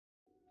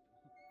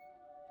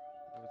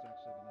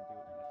actually going to do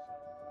it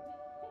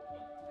myself.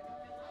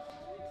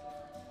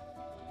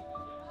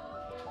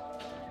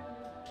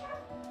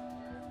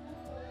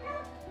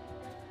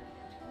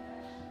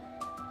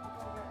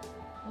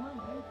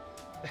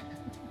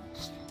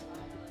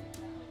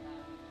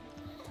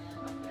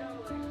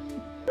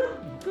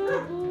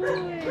 Good boy.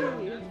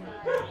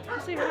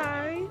 Say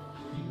hi.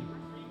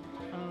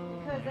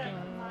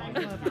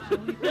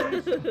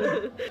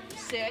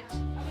 Sit.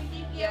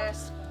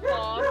 Yes.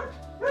 Paw.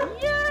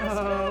 Yes.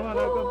 Oh, what a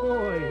good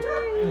boy.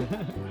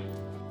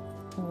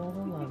 Oh,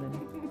 11.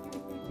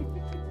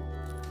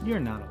 You're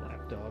not a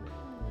lap dog.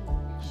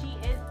 She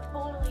is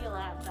totally a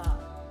lap dog.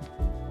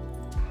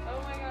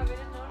 Oh my god, we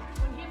didn't notice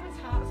when he was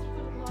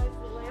hospitalized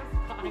the last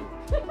time.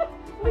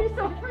 We were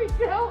so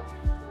freaked out.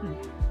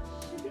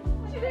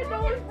 She didn't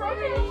know it was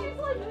broken. She's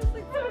like,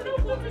 I don't know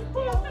if something's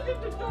closing in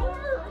the door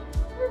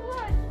or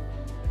what.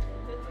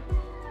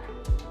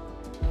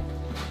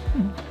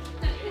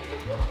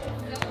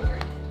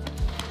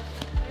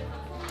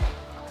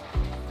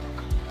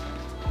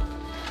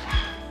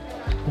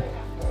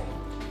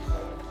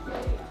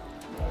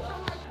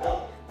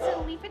 So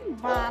we've been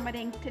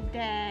vomiting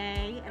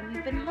today, and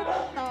we've been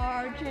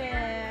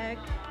lethargic,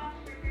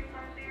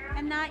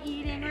 and not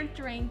eating or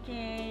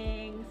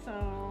drinking,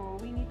 so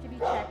we need to be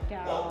checked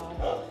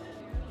out.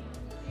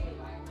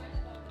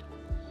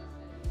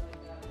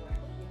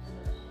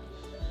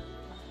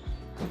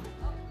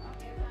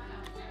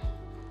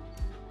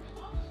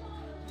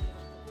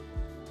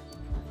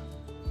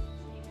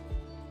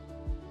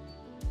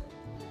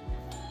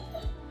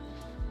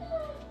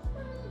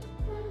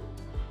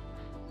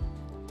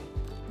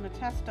 The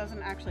test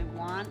doesn't actually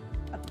want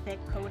a thick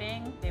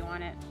coating. They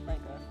want it like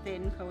a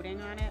thin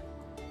coating on it.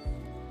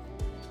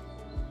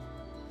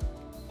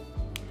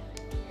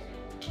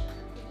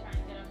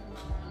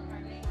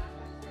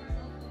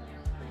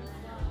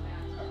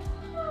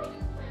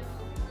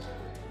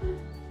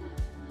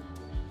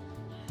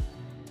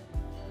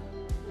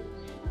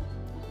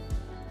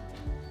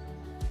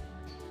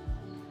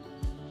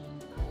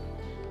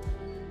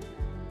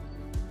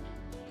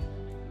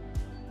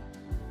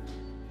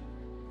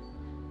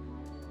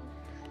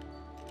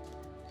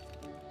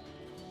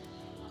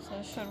 So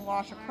it should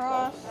wash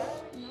across.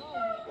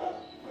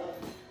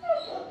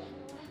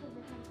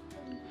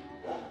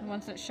 And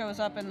once it shows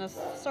up in this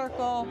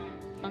circle,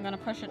 I'm going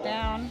to push it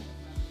down.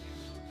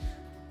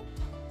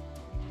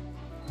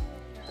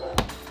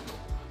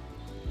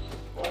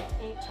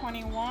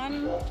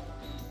 $8.21.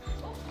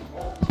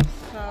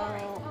 So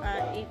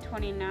at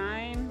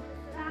 $8.29,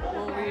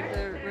 we'll read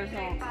the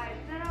results.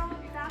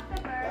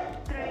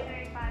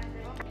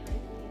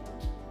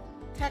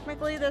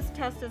 Technically, this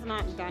test is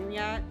not done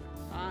yet.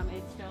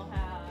 It still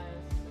has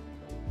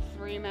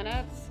 3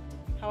 minutes.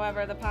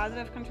 However, the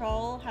positive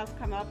control has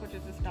come up, which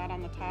is this dot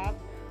on the top,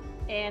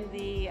 and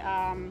the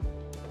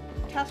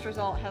test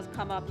result has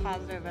come up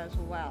positive as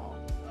well.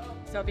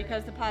 So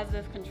because the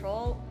positive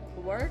control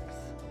works,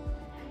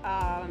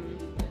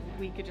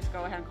 we could just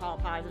go ahead and call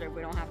it positive.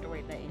 We don't have to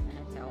wait the 8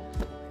 minutes. So